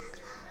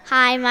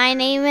Hi, my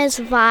name is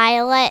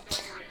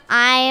Violet.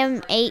 I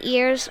am 8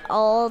 years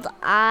old.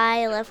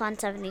 I live on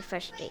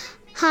 71st Street.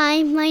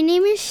 Hi, my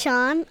name is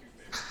Shaan.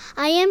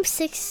 I am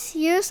 6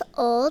 years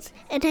old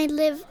and I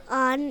live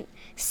on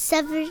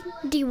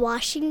 70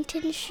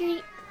 Washington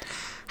Street.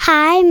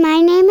 Hi,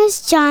 my name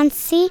is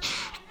Jhansi.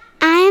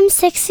 I am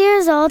 6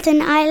 years old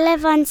and I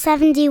live on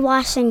 70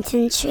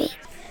 Washington Street.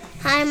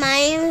 Hi, my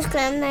name is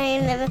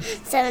Clementine. I live on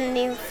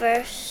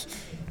 71st.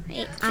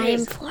 I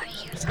am 4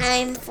 years old.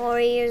 I'm 4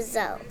 years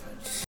old.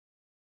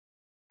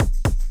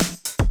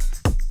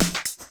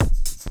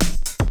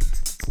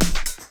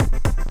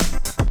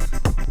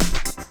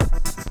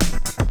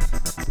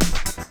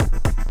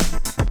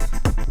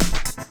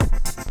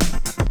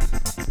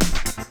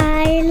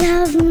 I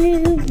love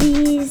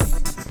movies.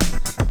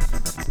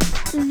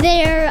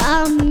 They're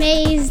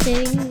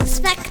amazing.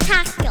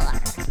 Spectacular.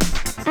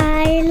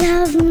 I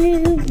love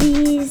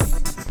movies.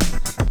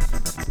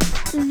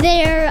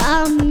 They're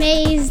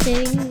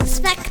amazing.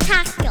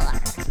 Spectacular.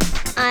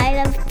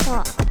 I love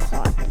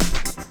popcorn.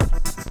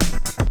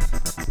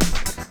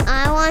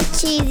 I want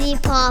cheesy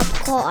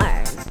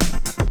popcorn.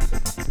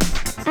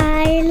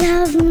 I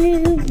love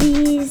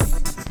movies.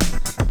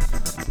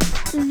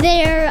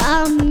 They're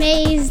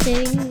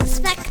amazing.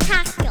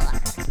 Spectacular.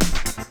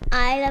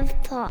 I love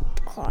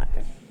popcorn.